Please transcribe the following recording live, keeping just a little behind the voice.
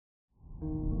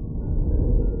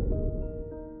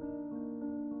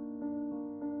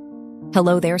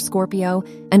Hello there, Scorpio,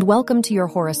 and welcome to your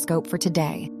horoscope for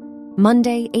today,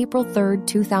 Monday, April 3rd,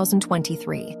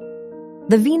 2023.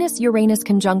 The Venus-Uranus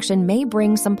conjunction may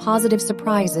bring some positive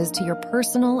surprises to your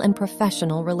personal and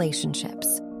professional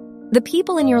relationships. The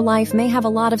people in your life may have a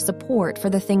lot of support for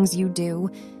the things you do,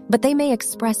 but they may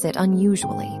express it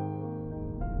unusually.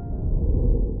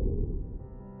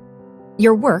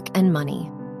 Your work and money.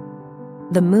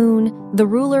 The moon, the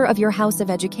ruler of your house of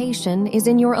education, is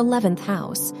in your 11th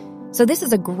house, so this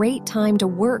is a great time to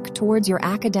work towards your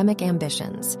academic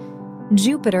ambitions.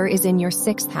 Jupiter is in your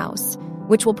 6th house,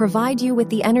 which will provide you with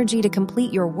the energy to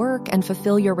complete your work and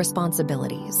fulfill your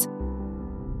responsibilities.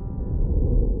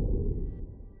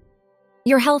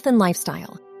 Your health and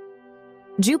lifestyle.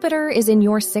 Jupiter is in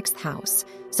your 6th house,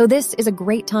 so this is a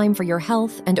great time for your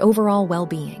health and overall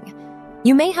well-being.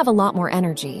 You may have a lot more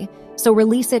energy, so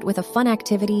release it with a fun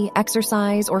activity,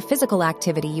 exercise, or physical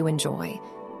activity you enjoy.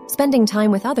 Spending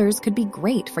time with others could be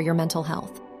great for your mental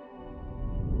health.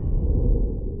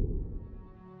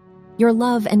 Your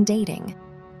love and dating.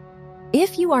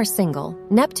 If you are single,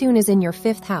 Neptune is in your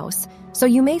 5th house, so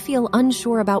you may feel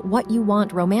unsure about what you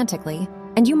want romantically,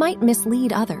 and you might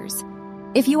mislead others.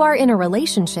 If you are in a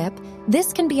relationship,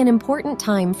 this can be an important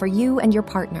time for you and your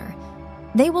partner.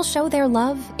 They will show their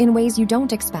love in ways you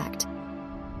don't expect.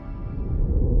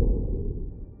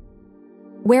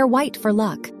 Wear white for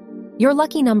luck. Your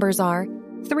lucky numbers are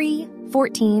 3,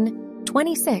 14,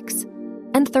 26,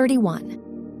 and 31.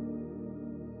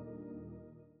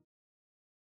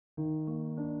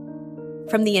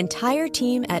 From the entire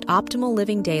team at Optimal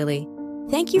Living Daily,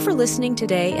 thank you for listening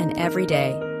today and every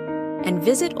day. And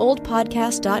visit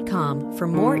oldpodcast.com for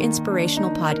more inspirational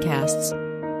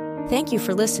podcasts. Thank you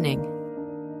for listening.